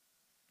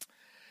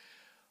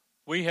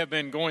We have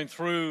been going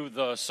through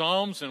the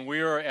Psalms, and we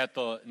are at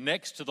the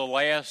next to the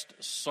last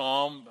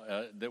Psalm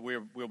that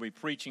we'll be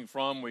preaching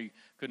from. We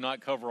could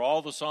not cover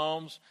all the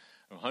Psalms,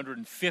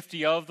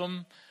 150 of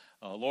them.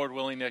 Lord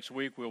willing, next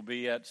week we'll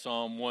be at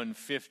Psalm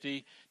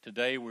 150.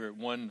 Today we're at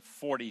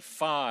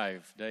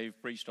 145. Dave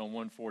preached on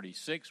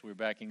 146. We're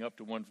backing up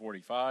to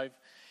 145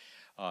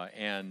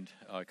 and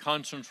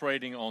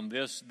concentrating on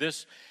this.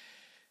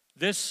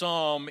 This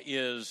psalm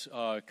is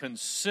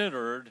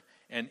considered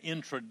an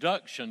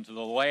introduction to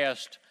the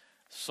last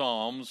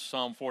Psalms,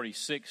 Psalm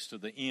 46 to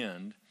the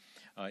end.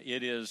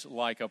 It is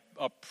like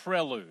a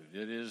prelude.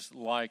 It is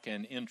like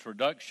an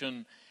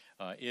introduction.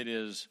 It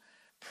is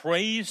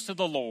praise to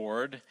the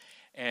Lord,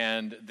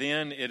 and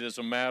then it is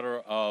a matter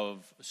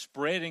of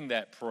spreading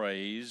that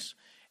praise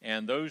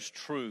and those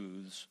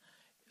truths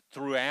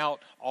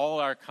throughout all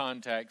our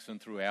contacts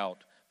and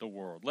throughout the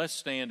world. Let's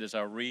stand as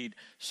I read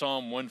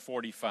Psalm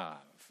 145.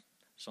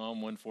 Psalm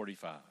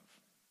 145.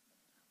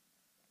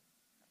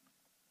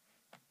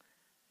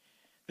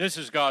 This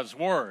is God's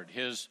Word,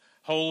 His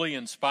holy,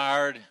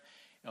 inspired,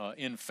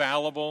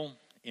 infallible,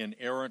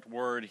 inerrant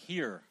Word.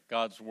 Hear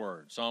God's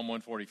Word, Psalm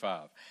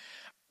 145.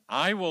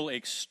 I will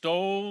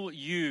extol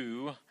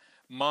you,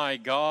 my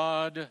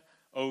God,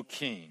 O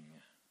King.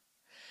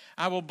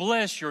 I will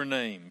bless your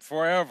name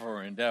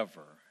forever and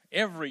ever.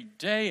 Every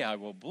day I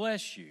will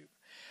bless you.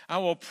 I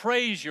will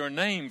praise your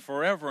name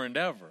forever and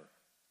ever.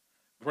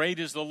 Great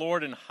is the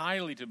Lord and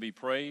highly to be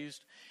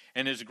praised,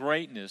 and His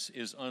greatness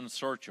is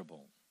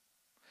unsearchable.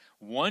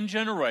 One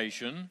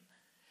generation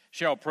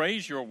shall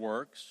praise your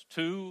works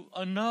to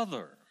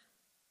another,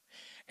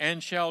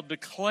 and shall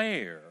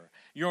declare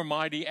your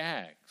mighty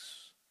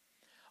acts.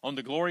 On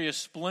the glorious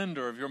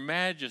splendor of your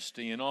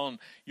majesty and on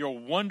your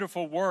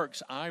wonderful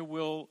works I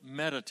will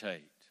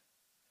meditate.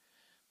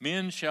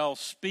 Men shall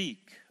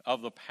speak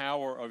of the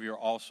power of your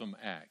awesome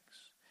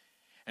acts,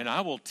 and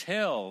I will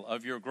tell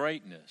of your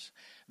greatness.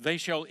 They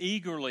shall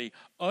eagerly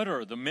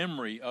utter the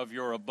memory of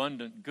your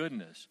abundant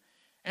goodness,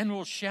 and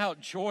will shout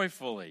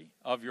joyfully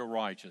of your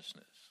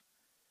righteousness.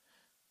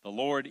 The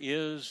Lord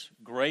is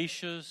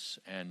gracious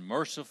and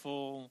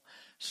merciful,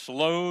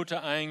 slow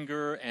to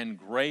anger, and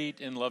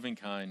great in loving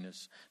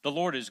kindness. The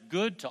Lord is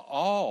good to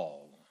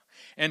all,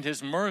 and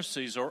His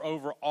mercies are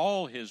over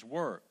all His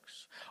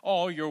works.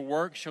 All your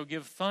works shall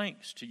give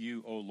thanks to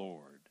you, O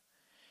Lord,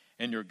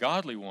 and your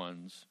godly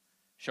ones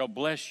shall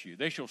bless you.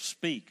 They shall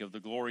speak of the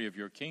glory of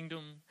your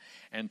kingdom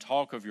and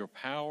talk of your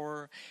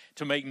power,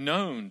 to make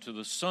known to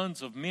the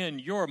sons of men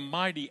your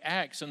mighty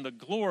acts and the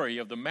glory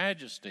of the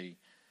majesty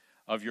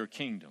of your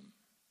kingdom.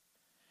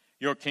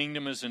 Your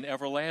kingdom is an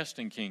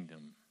everlasting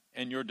kingdom,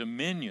 and your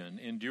dominion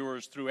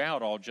endures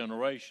throughout all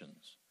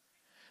generations.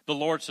 The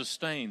Lord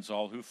sustains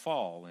all who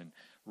fall and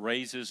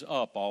raises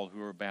up all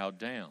who are bowed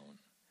down.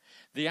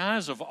 The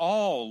eyes of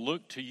all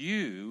look to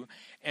you,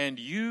 and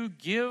you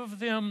give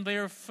them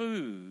their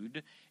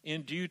food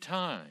in due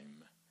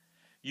time.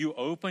 You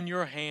open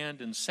your hand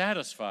and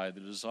satisfy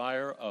the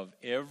desire of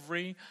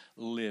every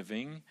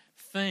living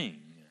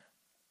thing.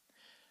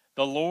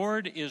 The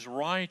Lord is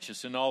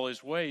righteous in all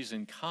His ways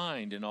and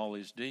kind in all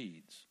His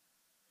deeds.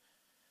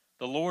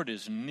 The Lord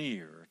is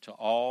near to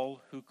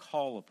all who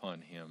call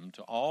upon Him,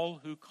 to all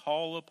who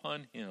call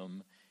upon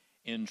Him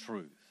in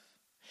truth.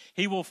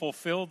 He will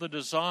fulfill the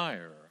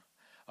desire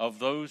of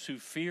those who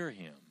fear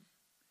Him.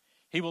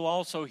 He will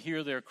also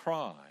hear their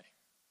cry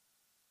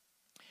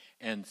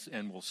and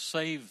will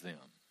save them.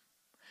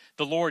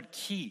 The Lord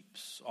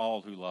keeps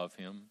all who love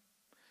Him,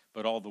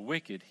 but all the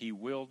wicked He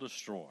will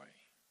destroy.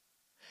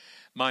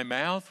 My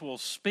mouth will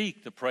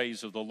speak the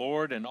praise of the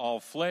Lord, and all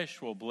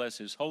flesh will bless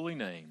His holy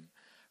name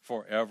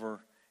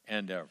forever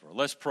and ever.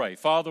 Let's pray.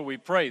 Father, we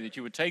pray that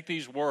you would take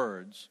these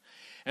words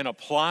and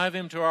apply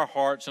them to our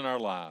hearts and our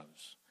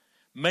lives.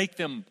 Make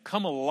them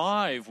come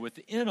alive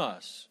within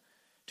us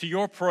to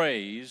your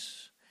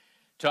praise,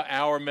 to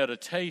our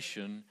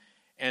meditation,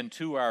 and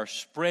to our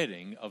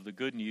spreading of the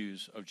good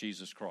news of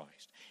Jesus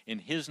Christ. In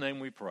His name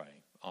we pray.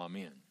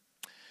 Amen.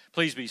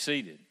 Please be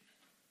seated.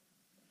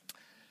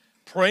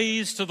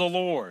 Praise to the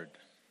Lord.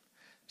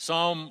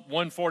 Psalm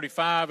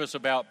 145 is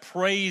about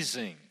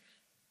praising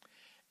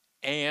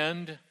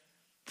and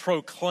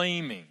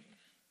proclaiming.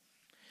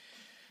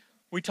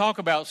 We talk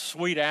about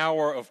sweet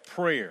hour of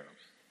prayer.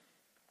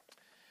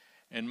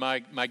 And my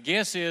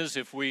guess is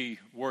if we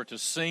were to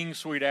sing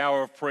Sweet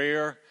Hour of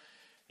Prayer,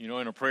 in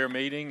a prayer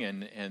meeting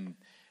and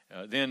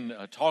then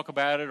talk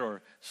about it,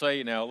 or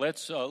say, now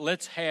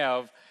let's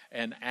have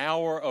an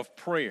hour of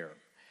prayer.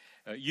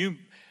 You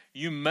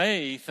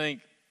may think,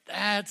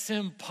 that's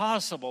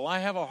impossible. I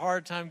have a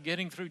hard time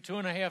getting through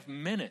 2.5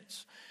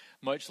 minutes,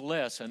 much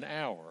less an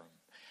hour.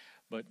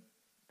 But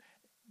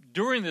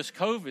during this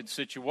COVID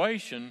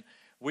situation,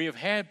 we have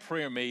had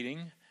prayer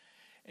meeting.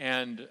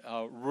 And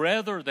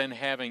rather than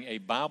having a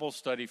Bible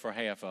study for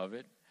half of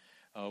it,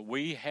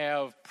 we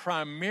have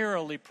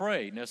primarily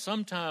prayed. Now,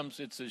 sometimes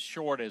it's as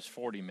short as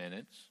 40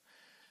 minutes.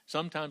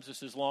 Sometimes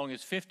it's as long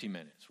as 50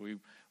 minutes.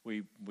 We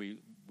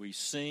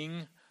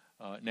sing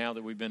now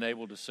that we've been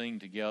able to sing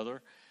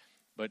together.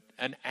 But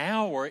an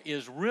hour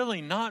is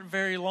really not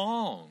very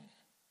long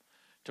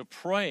to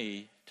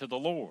pray to the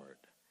Lord.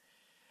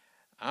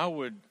 I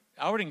would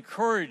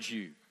encourage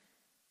you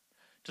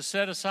to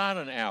set aside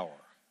an hour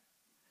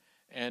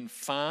and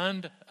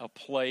find a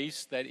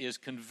place that is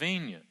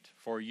convenient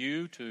for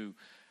you to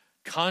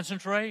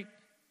concentrate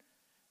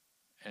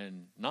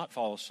and not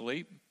fall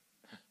asleep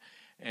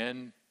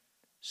and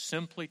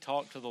simply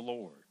talk to the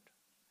Lord.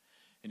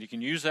 And you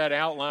can use that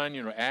outline,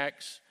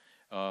 Acts,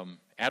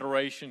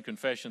 adoration,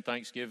 confession,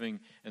 thanksgiving,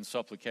 and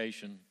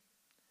supplication.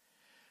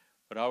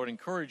 But I would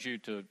encourage you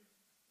to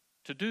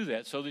do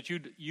that so that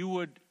you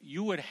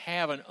would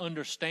have an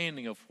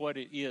understanding of what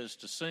it is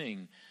to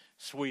sing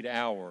Sweet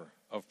Hour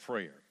of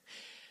Prayer.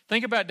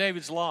 Think about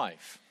David's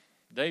life.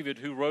 David,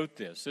 who wrote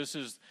this. This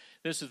is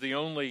the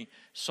only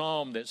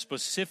psalm that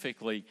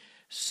specifically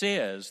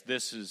says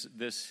this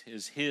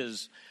is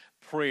his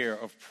prayer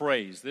of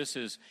praise. This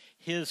is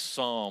his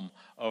psalm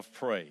of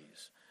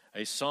praise.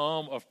 A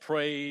psalm of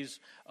praise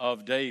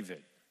of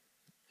David.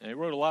 And he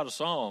wrote a lot of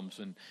psalms,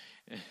 and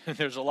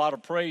there's a lot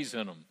of praise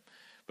in them.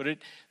 But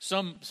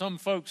some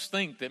folks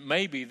think that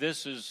maybe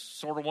this is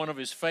sort of one of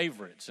his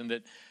favorites, and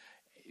that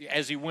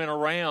as he went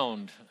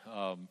around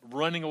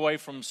running away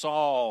from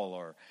Saul,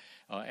 or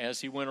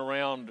as he went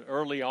around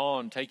early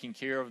on taking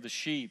care of the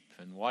sheep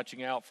and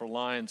watching out for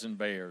lions and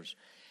bears,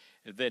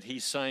 that he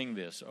sang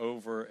this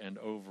over and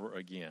over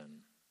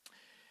again.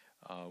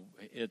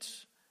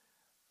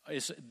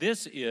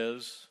 This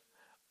is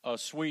a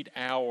sweet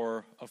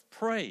hour of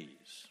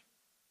praise.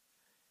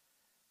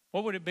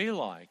 What would it be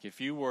like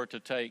if you were to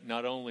take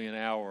not only an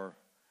hour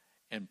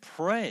and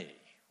pray,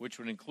 which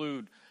would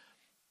include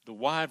the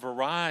wide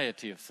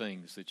variety of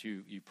things that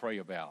you pray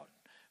about,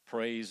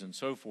 praise and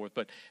so forth,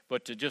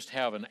 but to just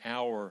have an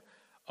hour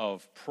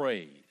of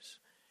praise.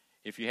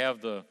 If you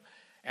have the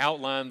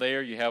outline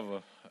there, you have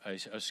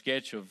a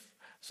sketch of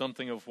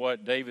something of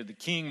what David the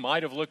king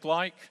might have looked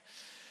like,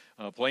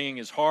 playing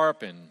his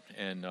harp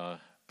and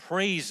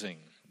praising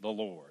the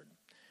Lord.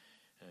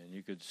 And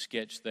you could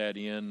sketch that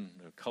in,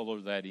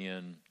 color that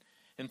in,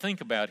 and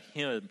think about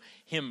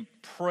him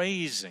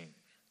praising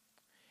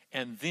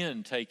and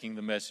then taking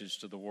the message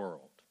to the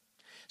world.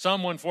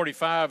 Psalm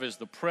 145 is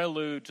the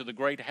prelude to the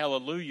great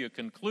hallelujah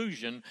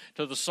conclusion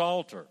to the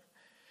Psalter.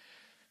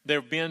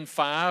 There have been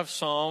 5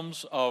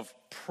 psalms of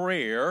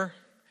prayer.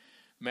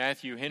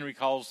 Matthew Henry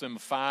calls them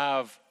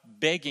 5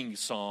 begging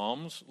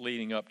psalms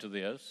leading up to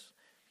this.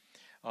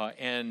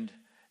 And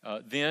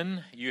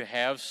then you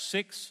have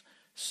 6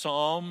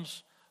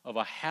 psalms of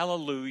a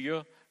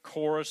hallelujah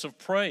chorus of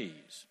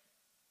praise.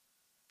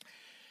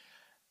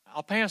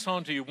 I'll pass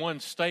on to you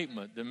one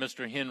statement that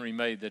Mr. Henry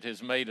made that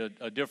has made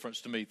a difference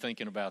to me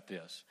thinking about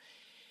this.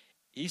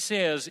 He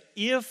says,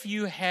 if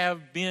you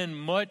have been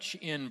much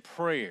in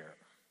prayer,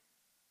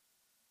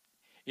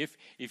 if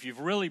you've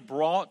really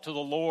brought to the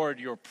Lord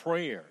your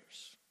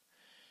prayers,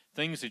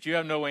 things that you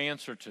have no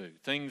answer to,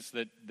 things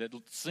that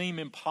seem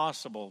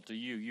impossible to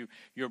you,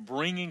 you're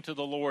bringing to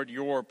the Lord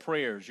your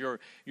prayers,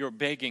 your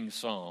begging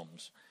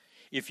psalms.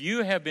 If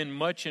you have been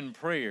much in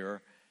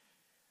prayer,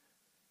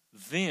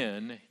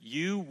 then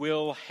you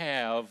will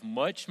have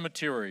much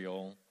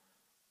material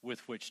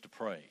with which to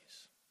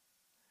praise.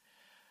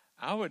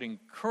 I would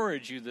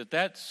encourage you that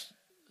that's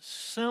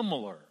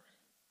similar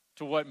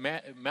to what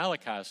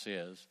Malachi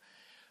says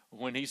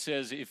when he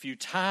says if you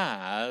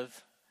tithe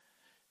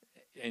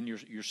and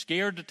you're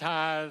scared to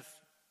tithe,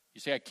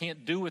 you say I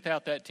can't do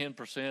without that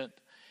 10%.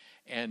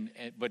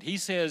 But he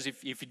says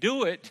if you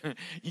do it,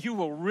 you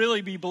will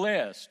really be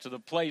blessed to the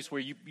place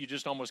where you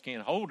just almost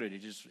can't hold it.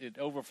 It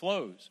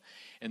overflows.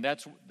 And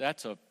that's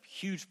a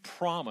huge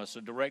promise,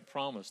 a direct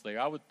promise there.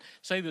 I would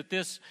say that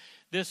this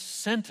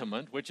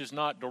sentiment, which is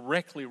not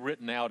directly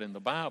written out in the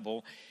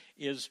Bible,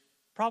 is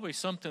probably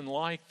something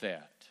like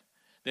that.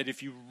 That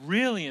if you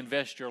really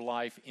invest your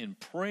life in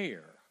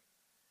prayer,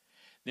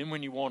 then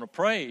when you want to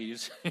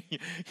praise,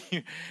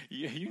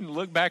 you can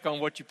look back on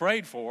what you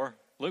prayed for.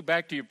 Look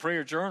back to your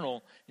prayer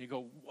journal, and you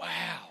go,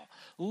 wow,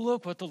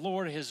 look what the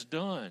Lord has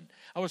done.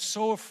 I was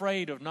so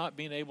afraid of not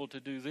being able to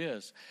do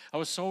this. I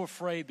was so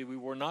afraid that we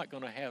were not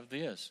going to have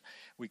this.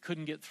 We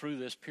couldn't get through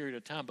this period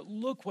of time. But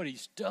look what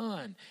he's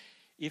done.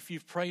 If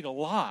you've prayed a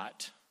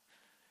lot,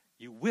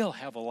 you will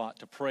have a lot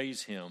to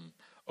praise him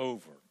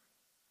over.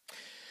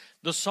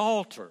 The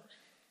Psalter,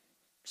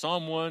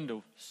 Psalm 1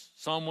 to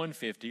Psalm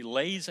 150,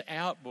 lays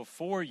out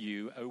before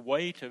you a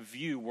way to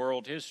view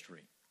world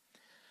history.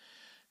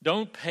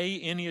 Don't pay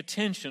any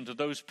attention to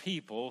those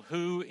people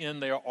who, in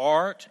their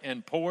art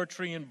and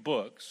poetry and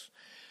books,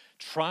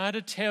 try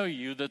to tell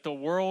you that the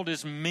world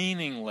is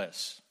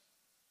meaningless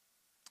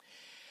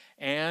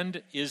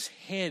and is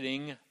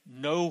heading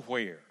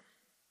nowhere,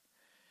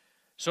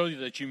 so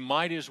that you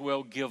might as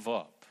well give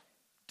up.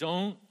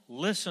 Don't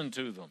listen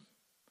to them.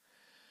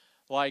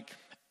 Like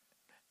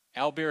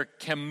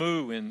Albert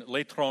Camus in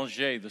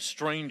L'Étranger, The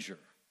Stranger,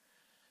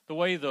 the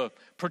way the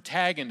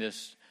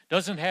protagonist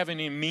doesn't have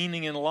any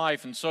meaning in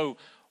life, and so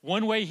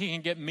one way he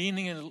can get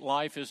meaning in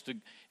life is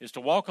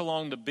to walk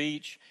along the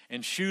beach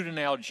and shoot an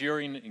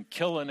Algerian and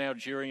kill an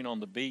Algerian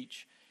on the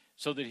beach,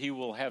 so that he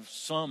will have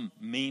some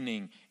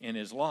meaning in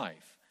his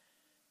life.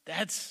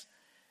 That's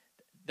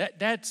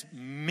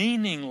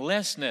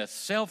meaninglessness,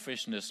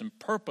 selfishness, and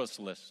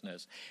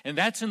purposelessness. And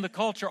that's in the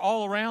culture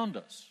all around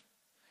us.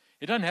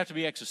 It doesn't have to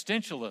be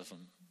existentialism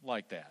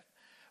like that.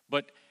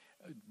 But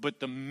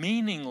the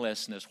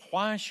meaninglessness,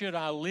 why should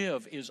I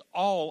live, is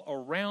all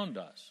around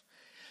us.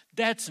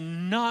 That's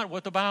not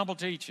what the Bible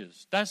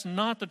teaches. That's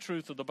not the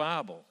truth of the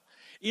Bible.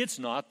 It's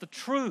not the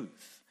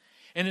truth.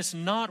 And it's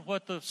not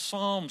what the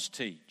Psalms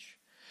teach.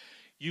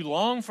 You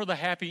long for the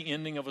happy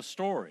ending of a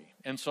story.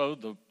 And so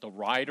the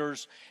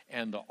writers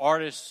and the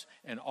artists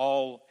and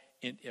all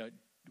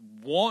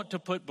want to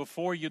put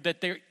before you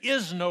that there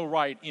is no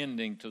right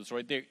ending to the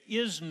story. There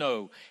is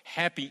no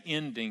happy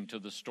ending to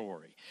the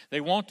story.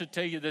 They want to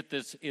tell you that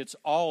it's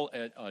all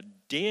a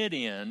dead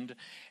end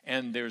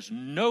and there's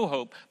no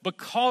hope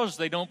because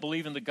they don't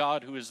believe in the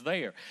God who is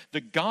there.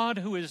 The God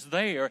who is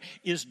there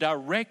is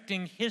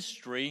directing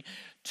history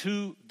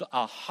to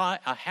a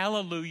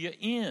hallelujah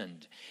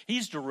end.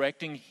 He's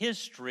directing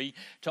history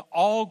to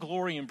all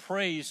glory and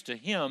praise to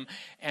Him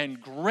and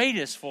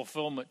greatest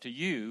fulfillment to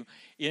you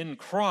in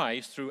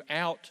Christ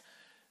throughout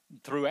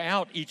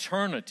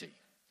eternity.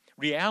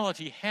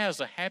 Reality has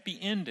a happy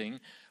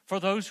ending for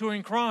those who are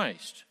in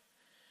Christ.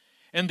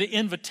 And the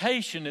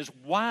invitation is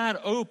wide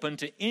open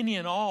to any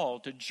and all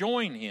to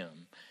join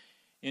Him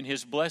in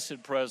His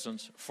blessed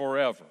presence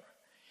forever.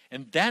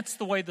 And that's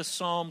the way the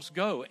Psalms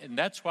go. And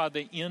that's why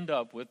they end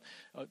up with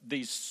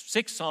these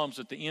 6 Psalms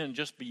at the end,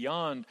 just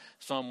beyond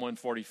Psalm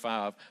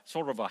 145,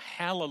 sort of a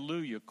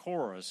hallelujah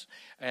chorus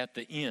at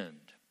the end.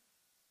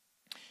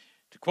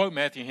 To quote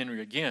Matthew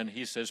Henry again,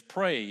 he says,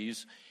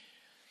 praise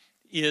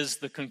is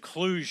the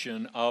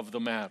conclusion of the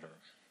matter.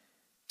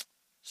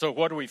 So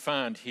what do we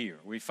find here?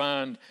 We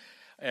find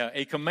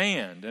a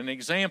command, an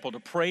example to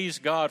praise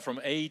God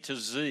from A to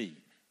Z.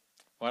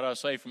 Why do I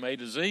say from A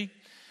to Z?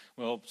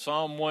 Well,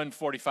 Psalm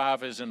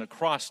 145 is an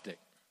acrostic,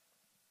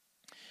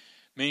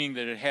 meaning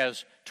that it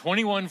has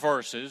 21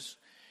 verses,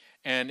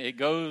 and it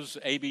goes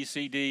A, B,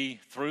 C, D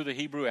through the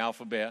Hebrew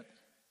alphabet,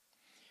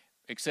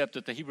 except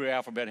that the Hebrew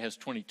alphabet has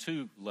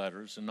 22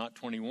 letters and not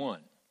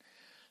 21.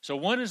 So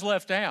one is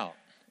left out,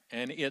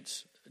 and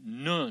it's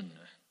Nun,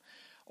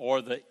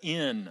 or the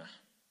N,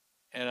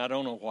 and I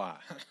don't know why,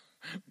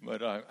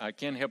 but I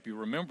can help you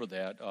remember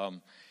that.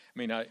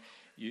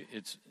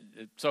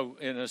 So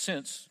in a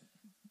sense,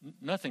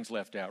 nothing's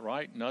left out,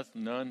 right?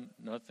 Nothing.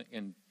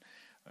 And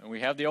we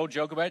have the old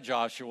joke about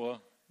Joshua.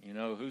 You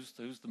know, who's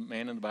the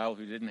man in the Bible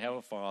who didn't have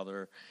a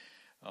father?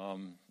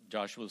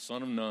 Joshua, the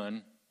son of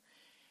Nun.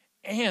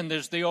 And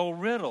there's the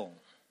old riddle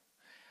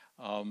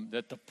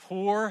that the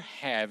poor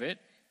have it,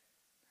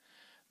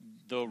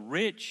 the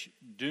rich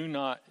do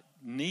not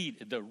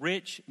need. The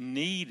rich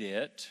need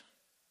it,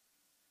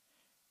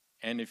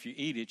 and if you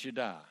eat it, you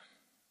die.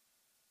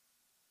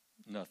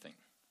 Nothing.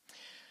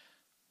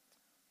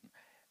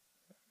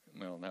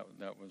 Well,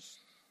 that was,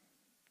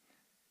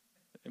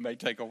 it may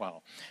take a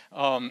while.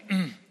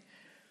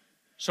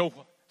 So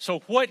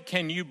what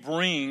can you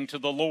bring to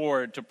the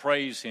Lord to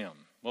praise Him?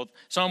 Well,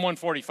 Psalm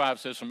 145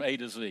 says from A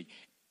to Z.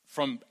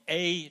 From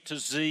A to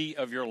Z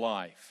of your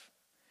life.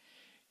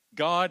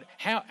 God,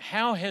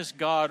 how has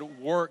God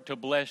worked to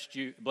bless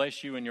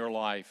you in your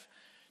life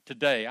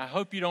today? I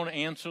hope you don't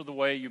answer the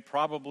way you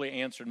probably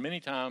answered many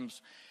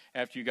times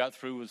after you got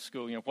through with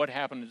school. You know, what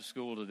happened at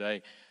school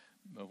today?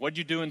 What did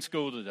you do in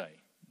school today?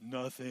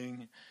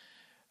 Nothing.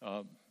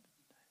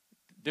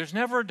 There's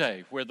never a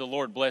day where the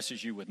Lord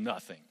blesses you with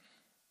nothing.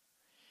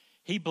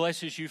 He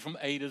blesses you from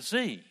A to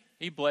Z.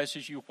 He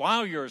blesses you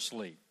while you're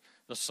asleep.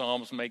 The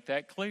Psalms make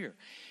that clear.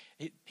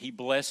 He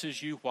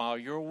blesses you while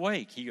you're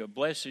awake. He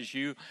blesses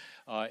you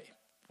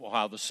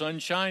while the sun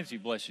shines. He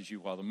blesses you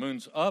while the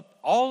moon's up.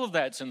 All of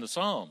that's in the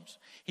Psalms.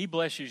 He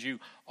blesses you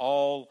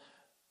all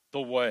the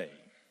way.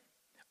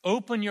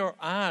 Open your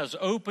eyes.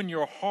 Open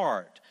your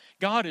heart.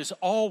 God is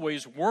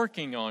always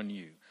working on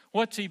you.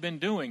 What's He been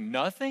doing?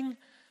 Nothing?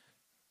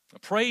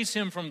 Praise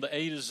Him from the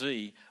A to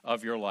Z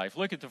of your life.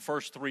 Look at the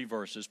first 3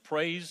 verses.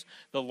 Praise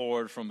the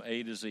Lord from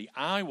A to Z.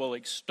 I will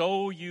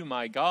extol you,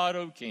 my God,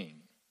 O King.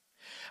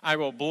 I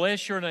will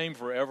bless your name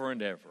forever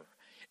and ever.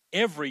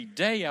 Every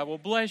day I will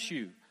bless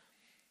you.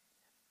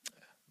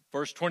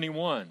 Verse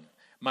 21,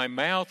 my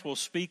mouth will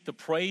speak the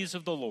praise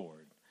of the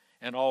Lord,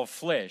 and all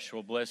flesh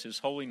will bless His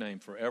holy name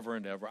forever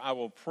and ever. I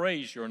will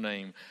praise your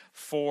name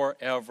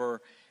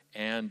forever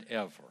and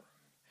ever.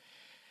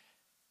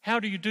 How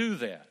do you do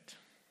that?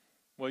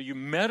 Well, you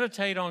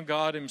meditate on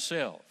God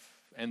Himself,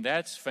 and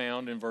that's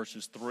found in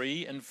verses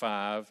 3 and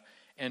 5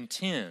 and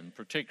 10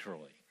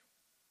 particularly.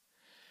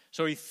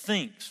 So he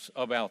thinks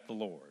about the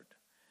Lord.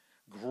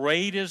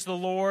 Great is the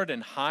Lord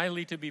and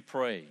highly to be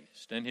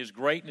praised, and His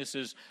greatness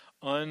is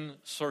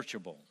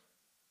unsearchable.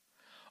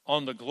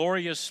 On the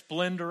glorious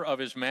splendor of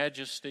His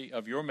majesty,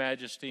 of your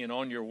majesty, and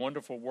on your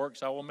wonderful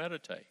works I will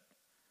meditate.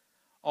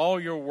 All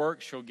your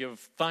works shall give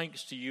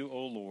thanks to you,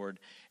 O Lord,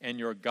 and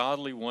your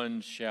godly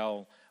ones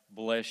shall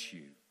bless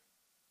you.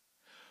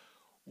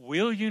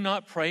 Will you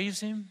not praise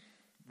Him?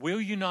 Will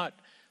you not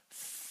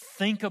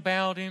think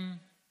about him,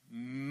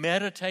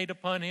 meditate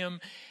upon him,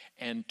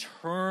 and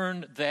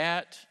turn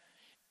that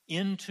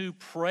into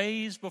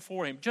praise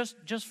before him,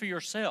 just for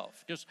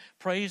yourself. Just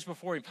praise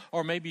before him.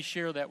 Or maybe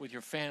share that with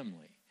your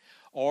family.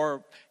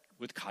 Or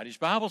with Cottage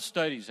Bible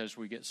Studies as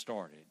we get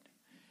started.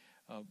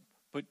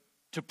 But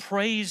to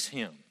praise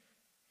him.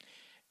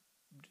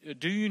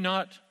 Do you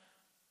not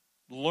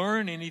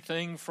learn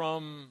anything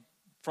from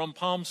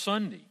Palm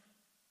Sunday?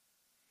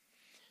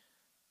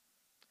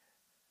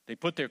 They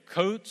put their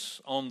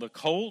coats on the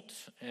colt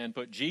and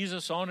put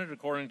Jesus on it,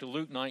 according to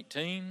Luke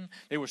 19.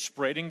 They were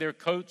spreading their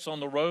coats on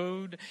the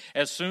road.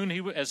 As soon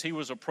as he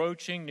was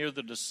approaching near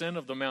the descent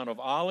of the Mount of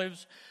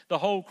Olives, the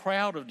whole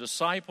crowd of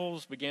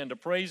disciples began to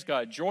praise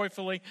God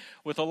joyfully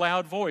with a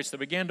loud voice. They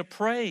began to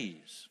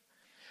praise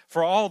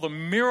for all the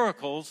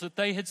miracles that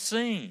they had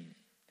seen,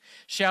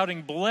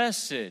 shouting,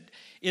 "Blessed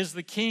is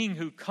the King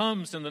who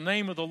comes in the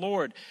name of the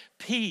Lord,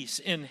 peace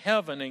in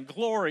heaven and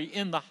glory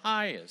in the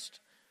highest."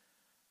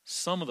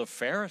 Some of the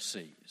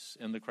Pharisees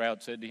in the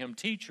crowd said to him,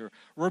 "Teacher,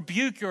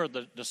 rebuke your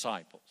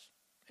disciples."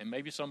 And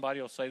maybe somebody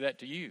will say that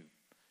to you.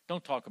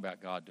 Don't talk about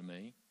God to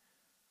me.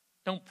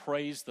 Don't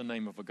praise the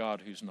name of a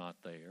God who's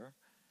not there.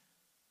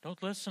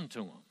 Don't listen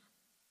to him.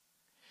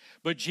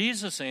 But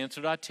Jesus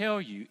answered, "I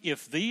tell you,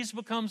 if these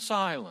become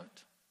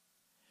silent,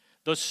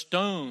 the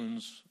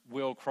stones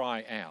will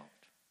cry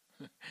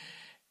out."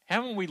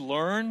 Haven't we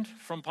learned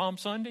from Palm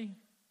Sunday?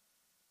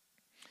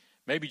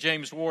 Maybe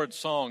James Ward's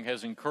song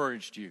has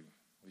encouraged you.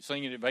 We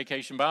sing it at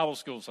Vacation Bible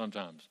School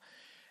sometimes.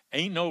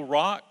 Ain't no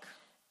rock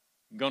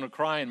gonna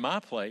cry in my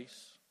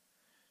place.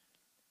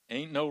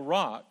 Ain't no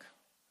rock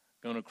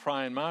gonna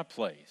cry in my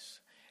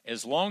place.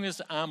 As long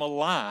as I'm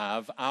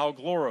alive, I'll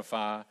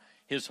glorify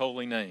his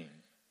holy name.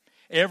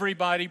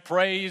 Everybody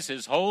praise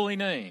his holy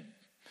name.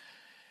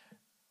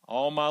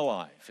 All my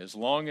life, as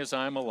long as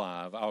I'm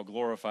alive, I'll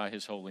glorify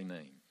his holy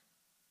name.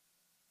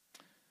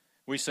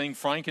 We sing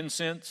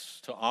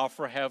frankincense to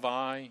offer have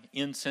I,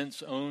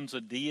 incense owns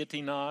a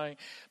deity nigh.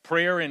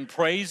 Prayer and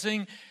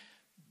praising,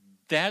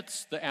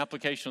 that's the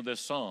application of this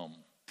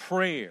psalm.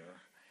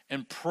 Prayer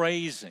and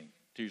praising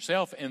to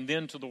yourself and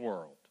then to the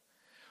world.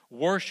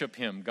 Worship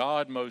him,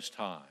 God Most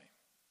High.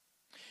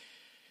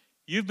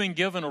 You've been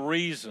given a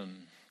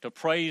reason to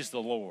praise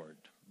the Lord,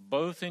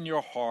 both in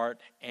your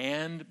heart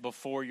and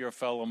before your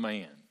fellow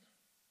man.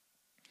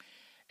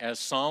 As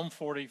Psalm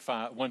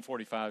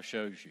 145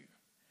 shows you.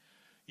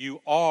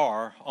 You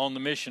are on the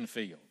mission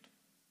field.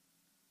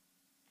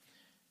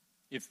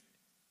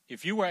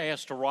 If you were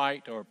asked to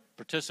write or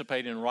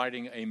participate in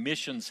writing a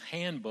missions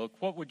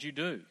handbook, what would you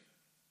do?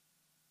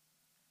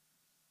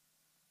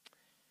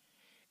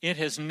 It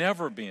has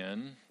never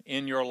been,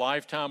 in your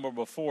lifetime or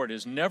before, it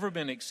has never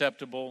been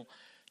acceptable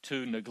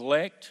to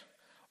neglect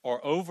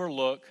or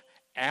overlook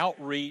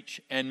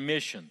outreach and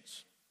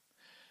missions.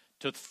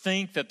 To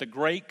think that the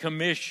Great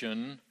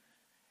Commission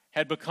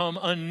had become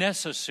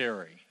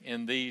unnecessary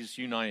in these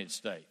United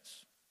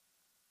States.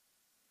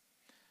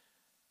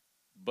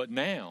 But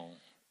now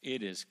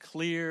it is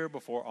clear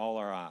before all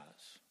our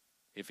eyes.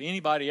 If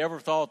anybody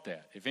ever thought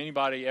that, if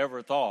anybody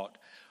ever thought,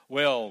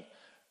 well,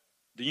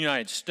 the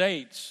United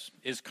States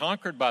is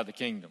conquered by the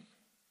kingdom.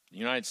 The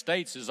United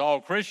States is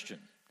all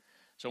Christian,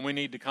 so we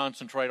need to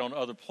concentrate on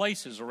other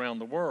places around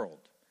the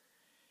world.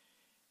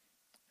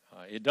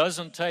 It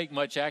doesn't take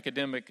much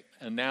academic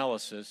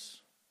analysis.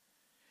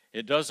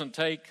 It doesn't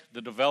take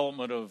the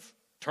development of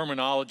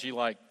terminology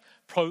like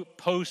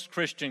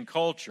post-Christian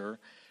culture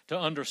to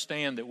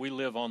understand that we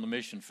live on the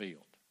mission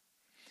field.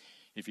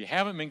 If you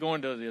haven't been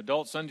going to the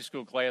adult Sunday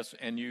school class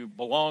and you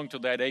belong to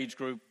that age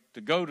group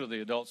to go to the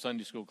adult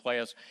Sunday school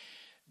class,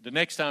 the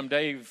next time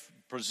Dave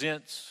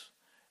presents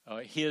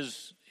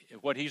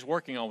what he's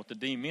working on with the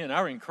D-Men,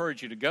 I would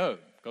encourage you to go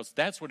because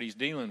that's what he's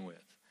dealing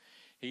with.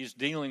 He's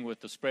dealing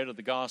with the spread of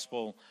the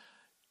gospel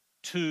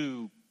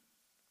to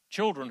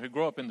children who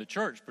grow up in the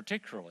church,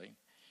 particularly,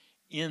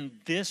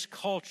 in this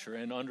culture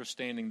and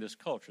understanding this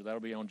culture. That'll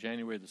be on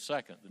January the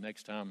 2nd, the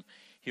next time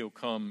he'll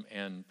come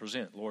and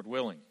present, Lord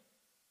willing.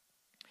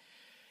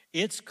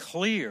 It's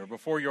clear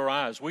before your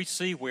eyes. We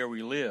see where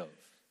we live.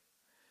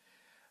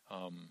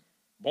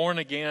 Born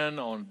again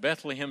on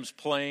Bethlehem's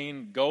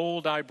plain,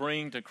 gold I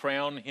bring to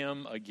crown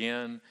him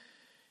again,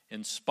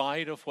 in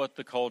spite of what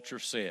the culture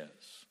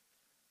says.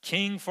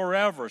 King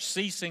forever,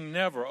 ceasing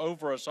never,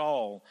 over us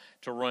all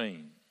to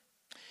reign.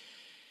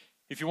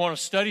 If you want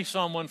to study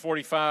Psalm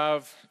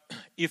 145,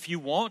 if you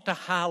want to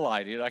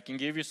highlight it, I can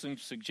give you some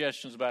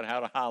suggestions about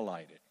how to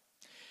highlight it.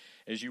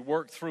 As you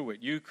work through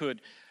it, you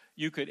could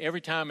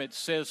every time it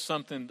says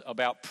something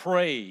about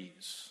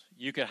praise,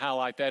 you could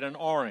highlight that in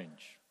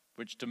orange,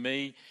 which to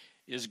me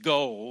is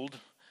gold,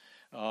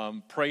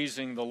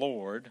 praising the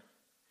Lord.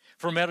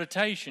 For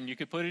meditation, you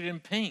could put it in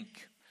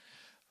pink,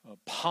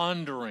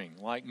 pondering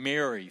like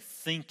Mary,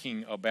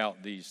 thinking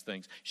about these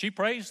things. She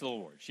praised the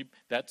Lord.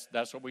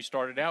 That's what we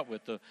started out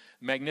with, the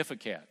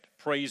Magnificat,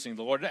 praising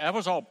the Lord. That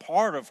was all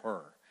part of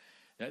her.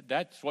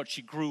 That's what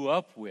she grew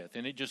up with,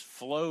 and it just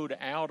flowed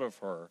out of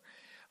her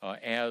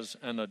as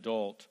an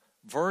adult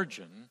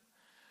virgin,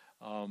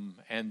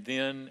 and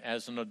then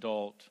as an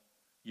adult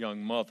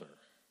young mother.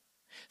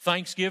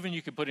 Thanksgiving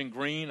you could put in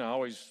green. I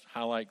always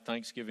highlight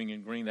Thanksgiving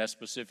in green. That's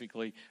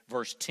specifically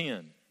verse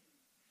 10.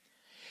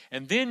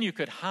 And then you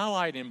could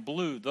highlight in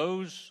blue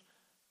those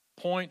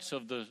points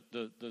of the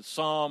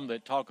psalm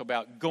that talk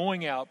about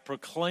going out,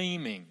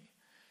 proclaiming,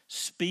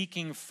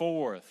 speaking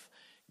forth,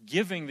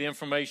 giving the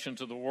information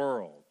to the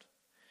world.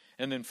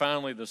 And then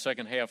finally the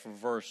second half of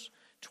verse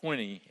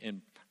 20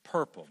 in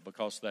purple,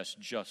 because that's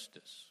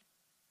justice.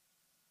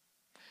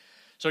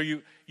 So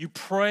you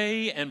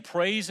pray and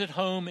praise at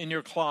home in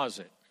your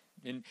closet.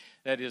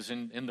 That is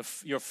in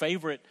your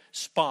favorite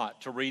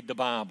spot to read the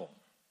Bible.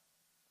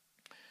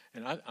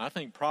 And I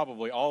think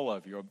probably all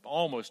of you, or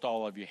almost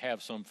all of you,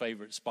 have some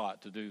favorite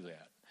spot to do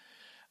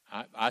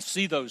that. I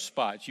see those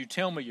spots. You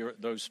tell me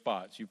those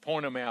spots. You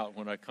point them out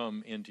when I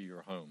come into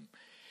your home.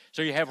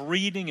 So you have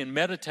reading and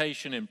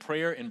meditation and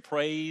prayer and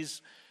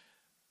praise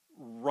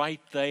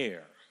right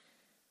there.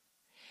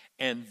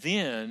 And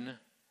then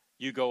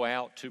you go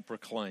out to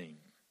proclaim.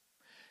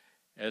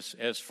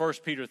 As 1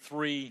 Peter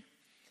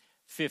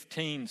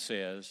 3:15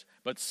 says,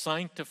 but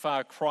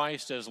sanctify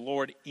Christ as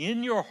Lord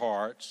in your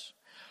hearts,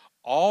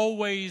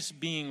 always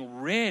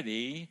being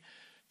ready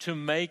to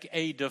make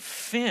a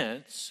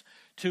defense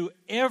to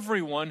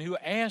everyone who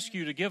asks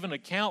you to give an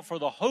account for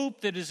the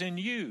hope that is in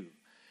you.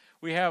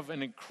 We have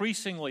an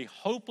increasingly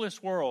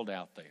hopeless world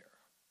out there,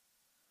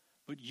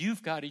 but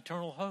you've got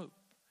eternal hope,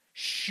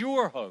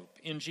 sure hope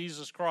in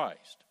Jesus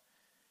Christ.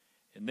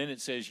 And then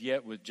it says,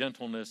 yet with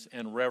gentleness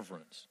and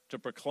reverence to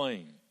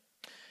proclaim.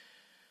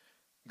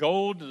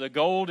 The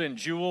gold and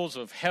jewels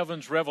of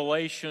heaven's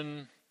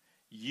revelation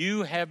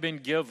you have been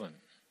given.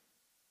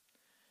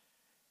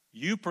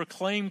 You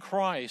proclaim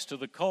Christ to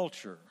the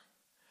culture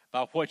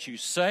by what you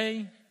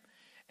say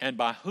and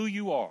by who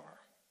you are,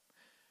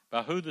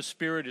 by who the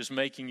Spirit is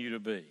making you to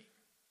be.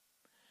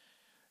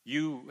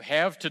 You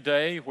have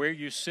today, where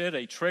you sit,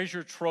 a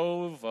treasure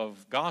trove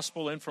of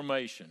gospel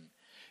information.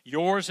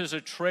 Yours is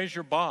a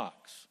treasure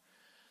box.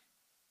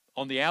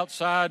 On the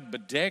outside,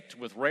 bedecked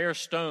with rare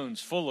stones,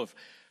 full of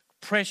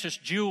precious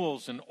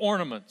jewels and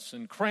ornaments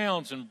and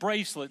crowns and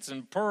bracelets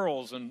and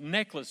pearls and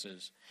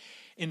necklaces.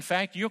 In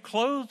fact, you're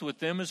clothed with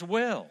them as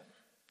well.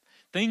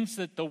 Things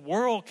that the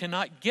world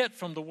cannot get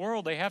from the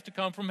world, they have to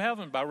come from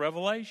heaven by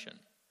revelation.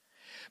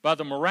 By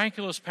the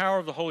miraculous power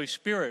of the Holy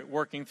Spirit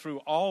working through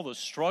all the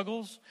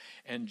struggles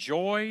and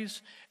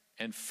joys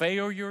and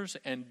failures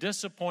and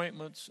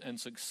disappointments and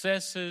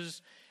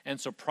successes and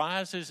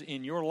surprises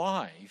in your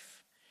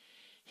life,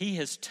 He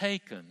has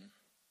taken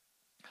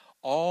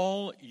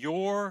all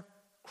your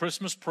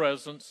Christmas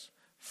presents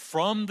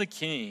from the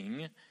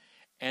King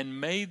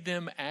and made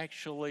them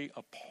actually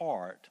a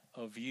part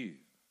of you.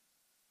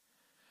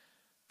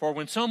 For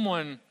when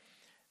someone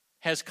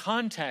has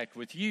contact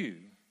with you,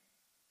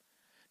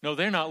 no,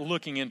 they're not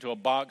looking into a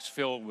box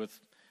filled with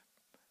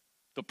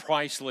the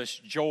priceless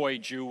joy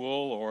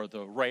jewel or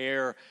the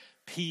rare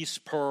peace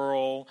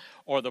pearl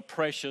or the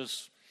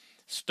precious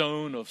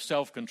stone of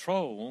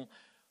self-control,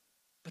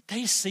 but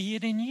they see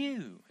it in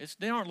you.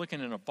 They aren't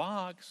looking in a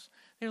box.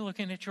 They're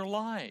looking at your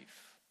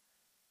life.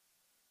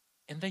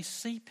 And they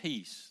see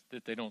peace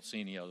that they don't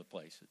see any other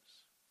places.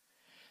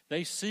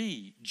 They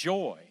see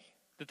joy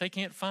that they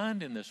can't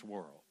find in this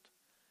world,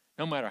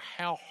 no matter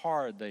how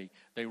hard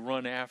they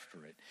run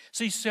after it.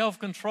 See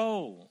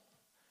self-control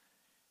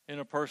in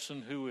a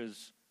person who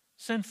is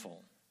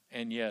sinful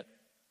and yet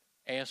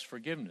asks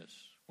forgiveness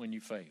when you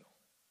fail.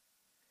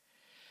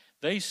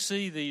 They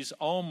see these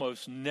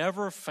almost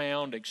never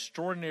found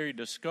extraordinary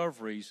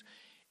discoveries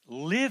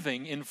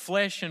living in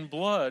flesh and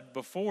blood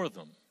before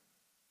them.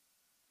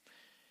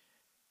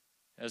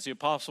 As the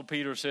Apostle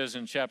Peter says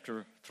in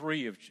chapter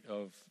 3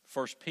 of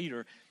 1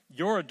 Peter,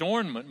 your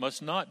adornment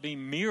must not be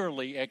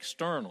merely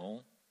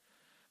external,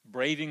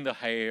 braiding the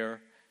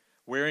hair,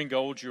 wearing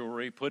gold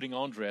jewelry, putting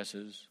on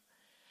dresses,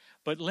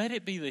 but let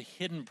it be the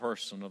hidden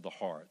person of the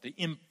heart, the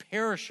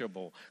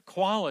imperishable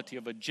quality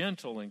of a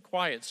gentle and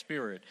quiet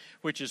spirit,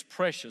 which is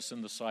precious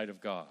in the sight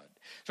of God.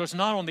 So it's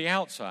not on the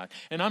outside.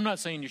 And I'm not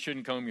saying you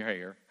shouldn't comb your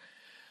hair.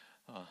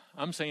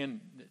 I'm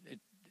saying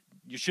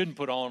you shouldn't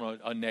put on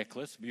a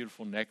necklace, a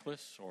beautiful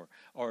necklace,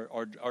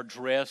 or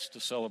dress to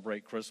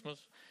celebrate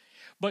Christmas.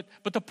 But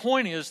the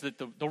point is that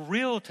the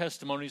real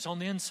testimony is on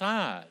the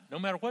inside. No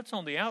matter what's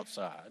on the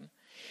outside,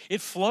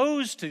 it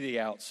flows to the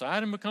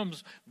outside and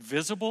becomes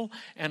visible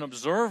and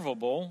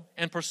observable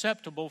and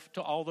perceptible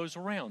to all those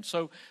around.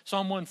 So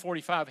Psalm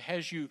 145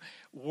 has you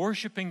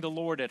worshiping the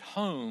Lord at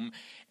home,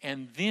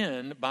 and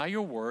then by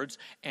your words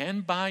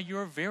and by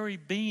your very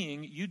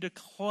being, you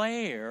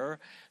declare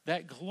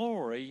that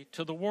glory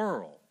to the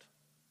world.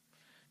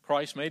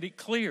 Christ made it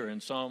clear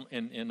in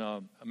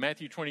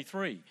Matthew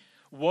 23.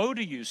 Woe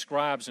to you,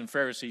 scribes and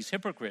Pharisees,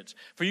 hypocrites,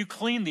 for you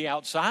clean the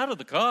outside of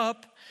the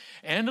cup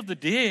and of the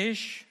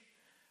dish,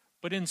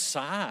 but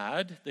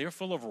inside they are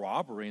full of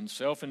robbery and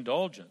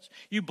self-indulgence.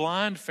 You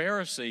blind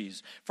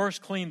Pharisees,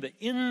 first clean the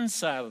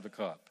inside of the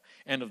cup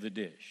and of the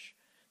dish,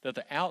 that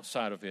the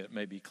outside of it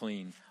may be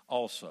clean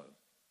also.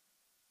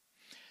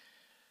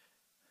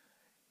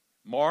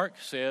 Mark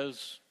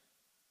says,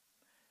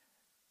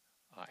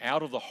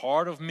 out of the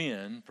heart of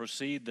men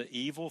proceed the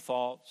evil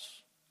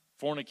thoughts,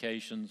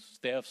 fornications,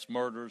 thefts,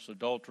 murders,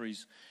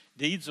 adulteries,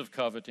 deeds of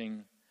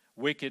coveting,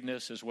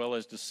 wickedness, as well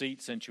as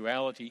deceit,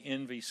 sensuality,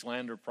 envy,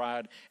 slander,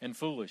 pride, and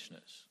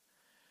foolishness.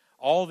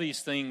 All these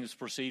things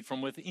proceed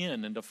from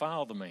within and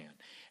defile the man.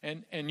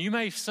 And you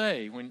may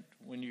say, when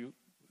you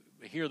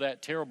hear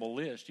that terrible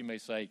list, you may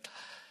say,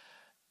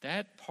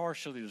 that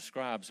partially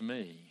describes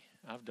me.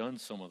 I've done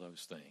some of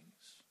those things.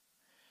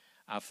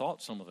 I've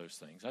thought some of those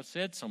things. I've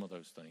said some of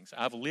those things.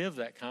 I've lived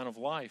that kind of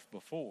life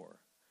before.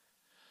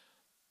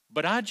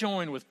 But I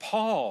join with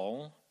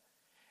Paul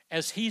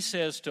as he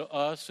says to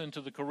us and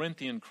to the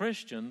Corinthian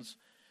Christians,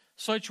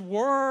 such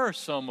were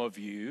some of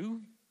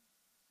you.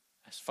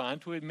 It's fine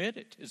to admit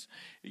it.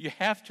 You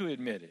have to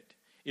admit it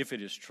if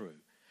it is true.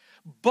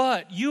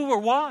 But you were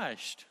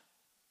washed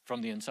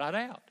from the inside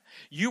out.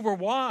 You were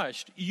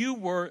washed. You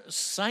were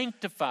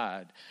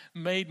sanctified,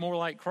 made more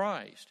like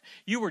Christ.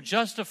 You were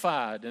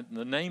justified in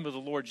the name of the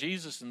Lord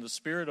Jesus and the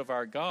Spirit of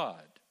our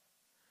God.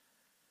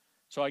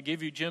 So I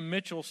give you Jim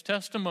Mitchell's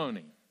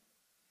testimony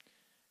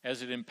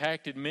as it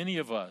impacted many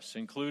of us,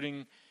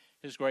 including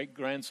his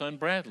great-grandson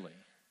Bradley.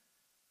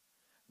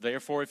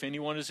 Therefore, if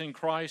anyone is in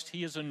Christ,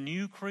 he is a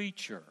new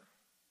creature.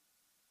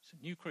 It's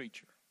a new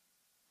creature.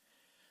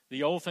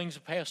 The old things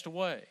have passed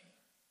away.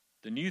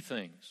 The new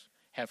things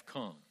have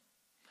come.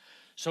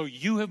 So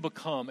you have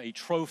become a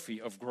trophy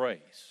of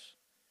grace.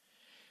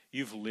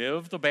 You've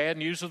lived the bad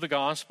news of the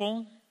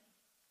gospel,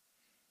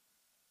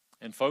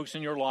 and folks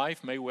in your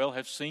life may well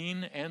have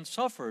seen and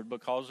suffered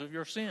because of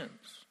your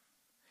sins.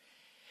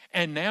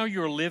 And now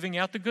you're living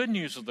out the good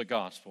news of the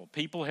gospel.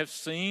 People have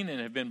seen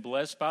and have been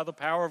blessed by the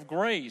power of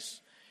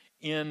grace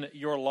in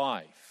your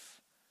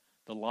life,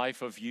 the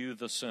life of you,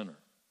 the sinner.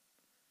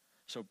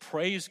 So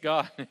praise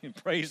God,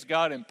 praise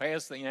God and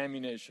pass the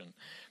ammunition.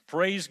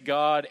 Praise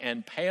God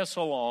and pass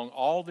along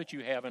all that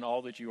you have and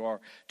all that you are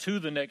to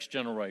the next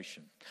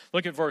generation.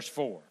 Look at verse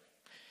 4.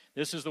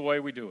 This is the way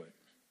we do it.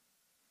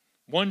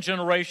 One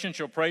generation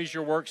shall praise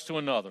your works to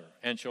another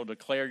and shall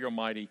declare your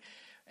mighty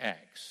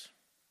acts.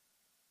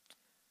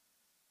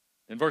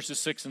 In verses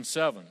 6 and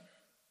 7,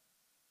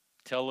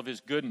 tell of his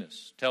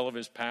goodness, tell of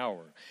his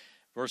power.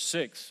 Verse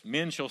 6,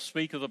 men shall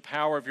speak of the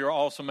power of your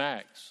awesome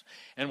acts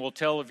and will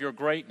tell of your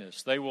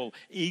greatness. They will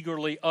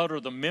eagerly utter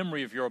the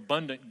memory of your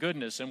abundant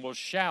goodness and will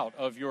shout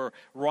of your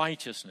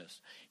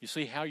righteousness. You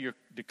see how you're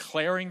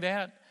declaring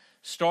that?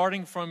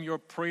 Starting from your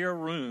prayer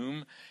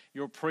room,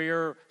 your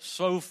prayer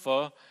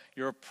sofa,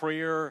 your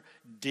prayer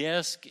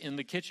desk in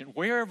the kitchen,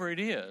 wherever it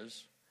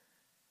is.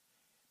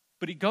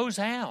 But it goes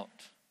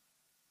out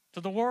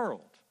to the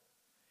world.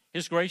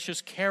 His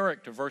gracious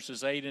character,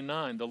 verses 8 and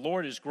 9. The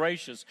Lord is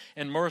gracious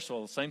and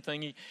merciful. The same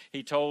thing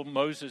he told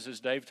Moses, as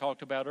Dave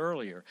talked about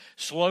earlier.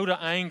 Slow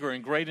to anger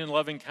and great in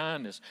loving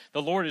kindness.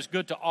 The Lord is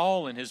good to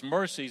all, and his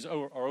mercies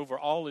are over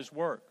all his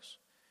works.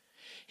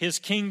 His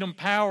kingdom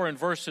power in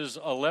verses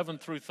 11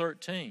 through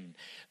 13.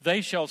 They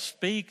shall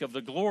speak of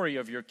the glory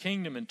of your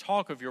kingdom and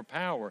talk of your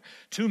power,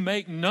 to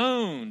make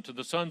known to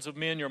the sons of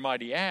men your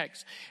mighty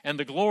acts and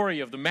the glory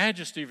of the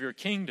majesty of your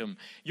kingdom.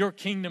 Your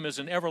kingdom is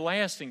an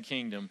everlasting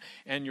kingdom,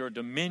 and your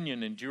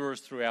dominion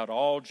endures throughout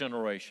all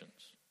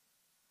generations.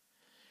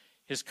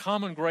 His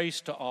common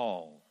grace to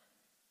all.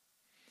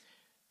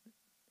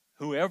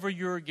 Whoever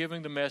you're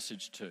giving the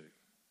message to,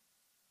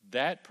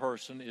 that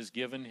person is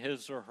given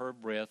his or her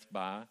breath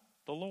by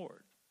the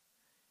Lord.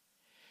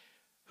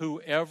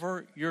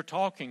 Whoever you're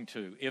talking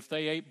to, if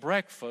they ate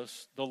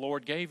breakfast, the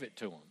Lord gave it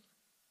to them.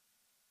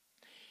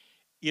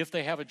 If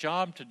they have a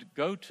job to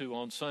go to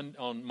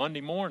on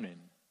Monday morning,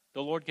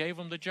 the Lord gave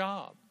them the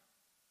job.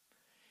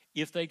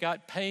 If they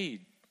got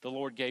paid, the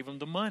Lord gave them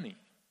the money.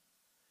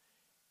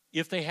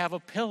 If they have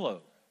a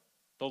pillow,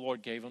 the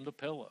Lord gave them the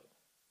pillow.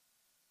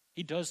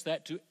 He does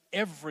that to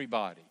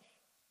everybody.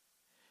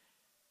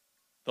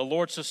 The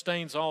Lord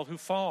sustains all who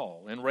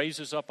fall and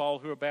raises up all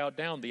who are bowed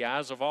down. The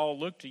eyes of all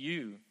look to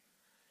you,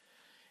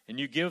 and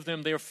you give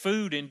them their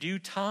food in due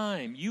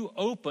time. You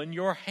open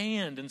your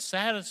hand and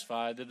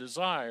satisfy the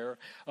desire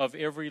of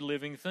every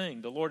living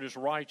thing. The Lord is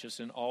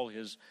righteous in all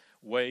his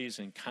ways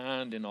and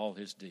kind in all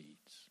his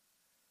deeds.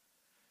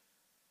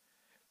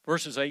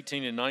 Verses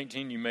 18 and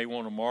 19 you may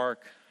want to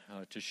mark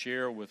to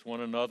share with one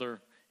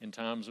another in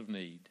times of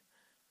need.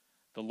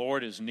 The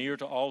Lord is near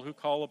to all who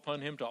call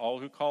upon him, to all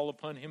who call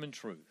upon him in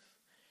truth.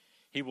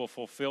 He will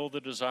fulfill the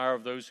desire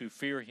of those who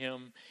fear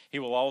him. He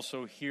will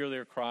also hear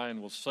their cry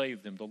and will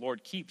save them. The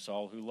Lord keeps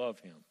all who love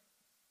him.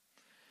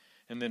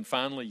 And then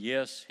finally,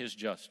 yes, his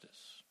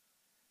justice.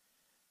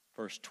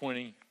 Verse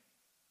 20,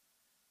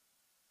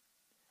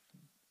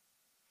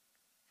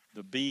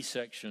 the B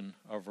section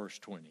of verse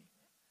 20.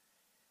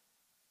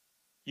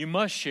 You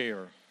must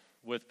share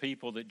with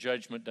people that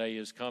Judgment Day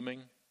is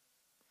coming,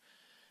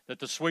 that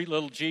the sweet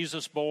little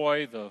Jesus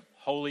boy, the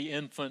holy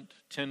infant,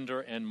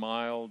 tender and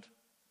mild,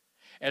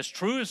 as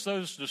true as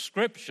those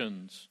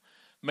descriptions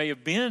may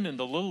have been in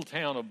the little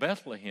town of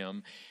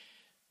Bethlehem,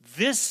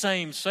 this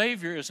same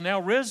Savior is now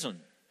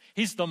risen.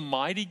 He's the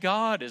mighty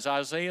God, as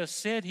Isaiah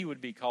said he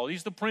would be called.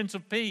 He's the Prince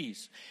of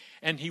Peace,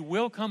 and he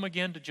will come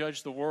again to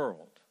judge the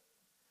world.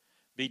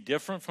 Be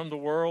different from the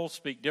world,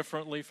 speak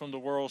differently from the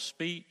world's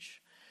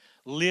speech,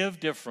 live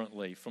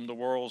differently from the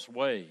world's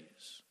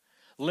ways.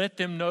 Let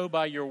them know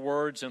by your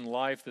words in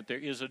life that there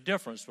is a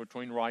difference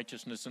between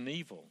righteousness and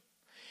evil,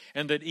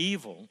 and that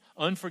evil,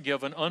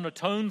 unforgiven,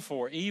 unatoned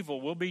for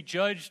evil, will be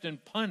judged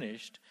and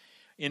punished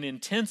in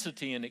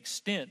intensity and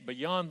extent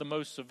beyond the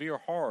most severe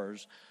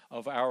horrors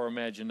of our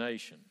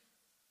imagination.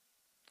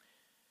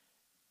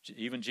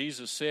 Even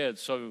Jesus said,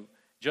 so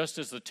just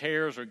as the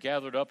tares are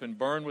gathered up and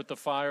burned with the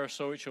fire,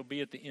 so it shall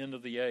be at the end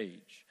of the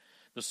age.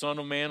 The Son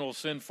of Man will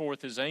send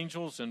forth his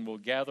angels and will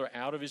gather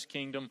out of his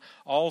kingdom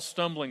all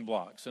stumbling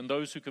blocks and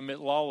those who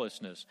commit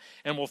lawlessness,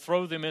 and will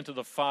throw them into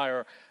the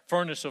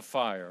furnace of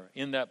fire.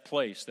 In that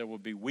place there will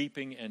be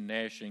weeping and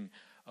gnashing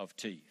of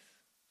teeth.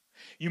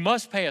 You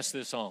must pass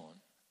this on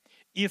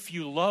if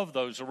you love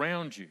those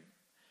around you.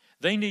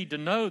 They need to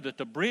know that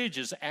the bridge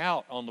is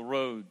out on the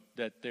road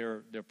that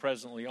they're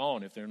presently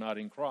on if they're not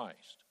in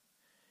Christ.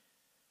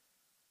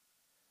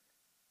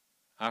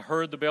 I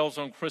heard the bells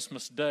on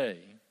Christmas Day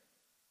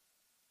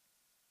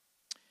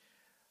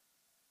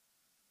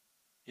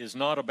is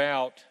not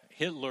about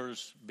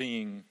Hitler's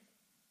being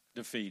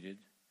defeated.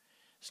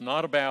 It's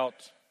not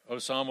about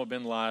Osama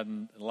bin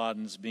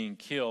Laden's being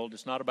killed.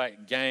 It's not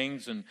about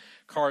gangs and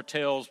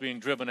cartels being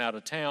driven out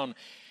of town.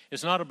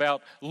 It's not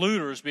about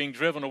looters being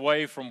driven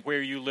away from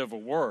where you live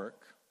or work.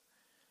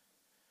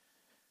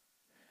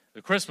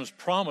 The Christmas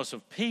promise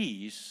of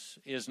peace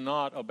is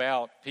not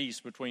about peace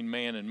between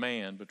man and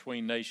man,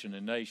 between nation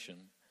and nation,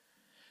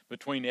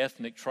 between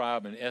ethnic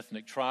tribe and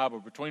ethnic tribe,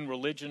 or between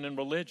religion and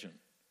religion.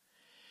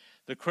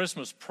 The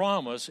Christmas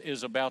promise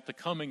is about the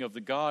coming of the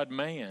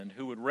God-man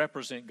who would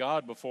represent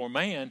God before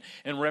man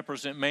and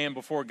represent man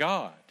before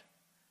God,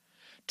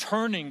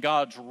 turning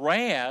God's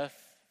wrath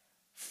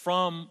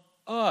from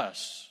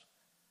us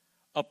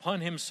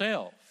upon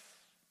himself.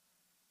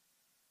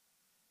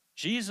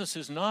 Jesus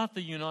is not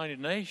the United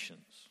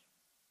Nations.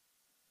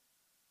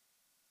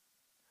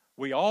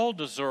 We all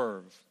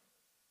deserve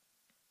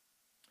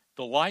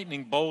the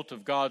lightning bolt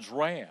of God's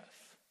wrath.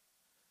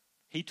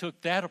 He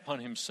took that upon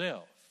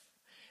himself.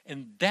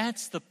 And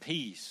that's the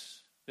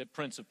peace that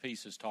Prince of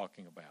Peace is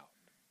talking about.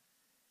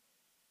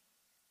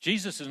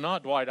 Jesus is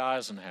not Dwight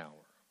Eisenhower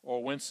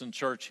or Winston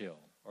Churchill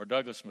or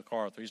Douglas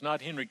MacArthur. He's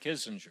not Henry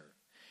Kissinger.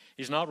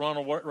 He's not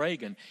Ronald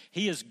Reagan.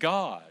 He is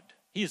God.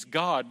 He is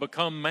God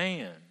become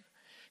man,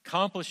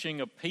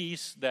 accomplishing a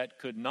peace that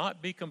could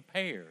not be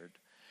compared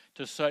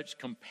to such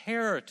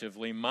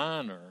comparatively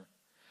minor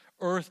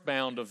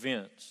earthbound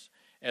events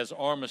as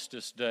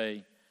Armistice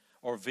Day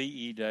or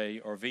VE Day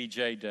or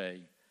VJ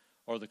Day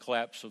or the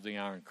collapse of the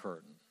Iron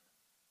Curtain.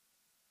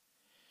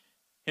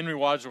 Henry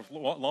Wadsworth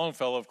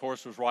Longfellow, of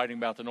course, was writing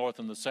about the North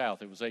and the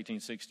South. It was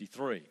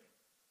 1863.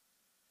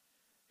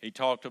 He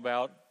talked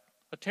about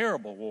a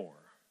terrible war.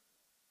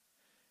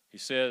 He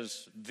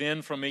says,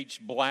 then from each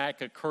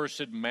black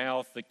accursed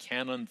mouth the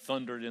cannon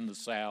thundered in the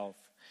South,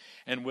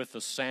 and with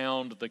the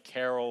sound the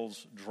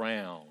carols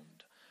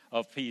drowned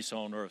of peace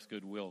on earth,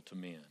 goodwill to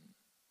men.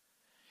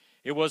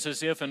 It was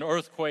as if an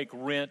earthquake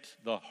rent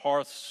the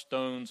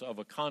hearthstones of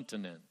a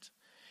continent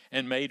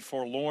and made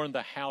forlorn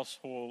the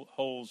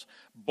households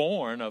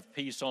born of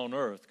peace on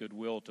earth,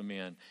 goodwill to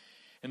men.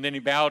 And then he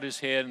bowed his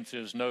head and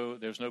says, no,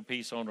 there's no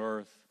peace on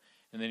earth.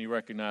 And then he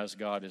recognized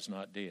God is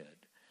not dead.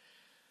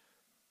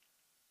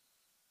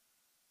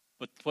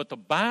 But what the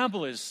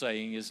Bible is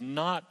saying is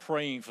not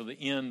praying for the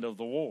end of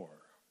the war,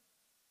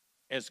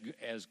 as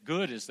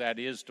good as that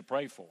is to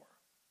pray for.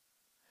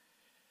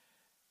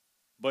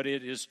 But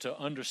it is to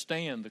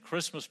understand the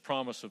Christmas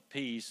promise of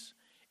peace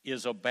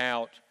is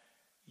about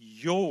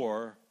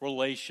your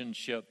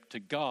relationship to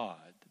God.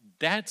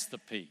 That's the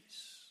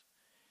peace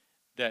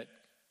that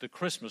the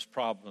Christmas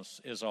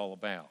promise is all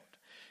about.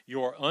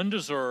 Your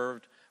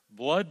undeserved,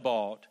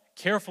 blood-bought,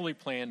 carefully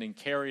planned, and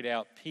carried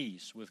out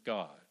peace with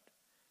God.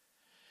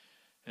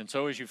 And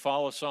so as you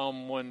follow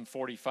Psalm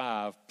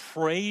 145,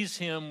 praise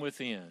him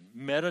within.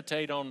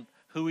 Meditate on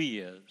who he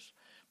is.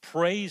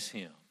 Praise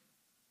him.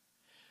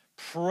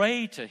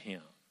 Pray to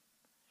him.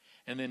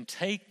 And then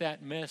take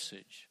that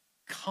message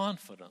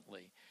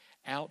confidently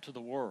out to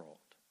the world,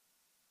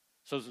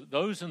 so that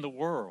those in the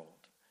world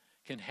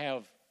can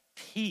have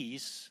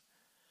peace,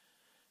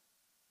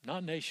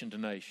 not nation to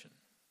nation,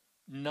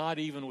 not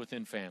even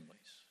within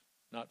families,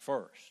 not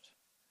first,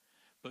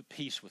 but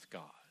peace with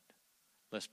God.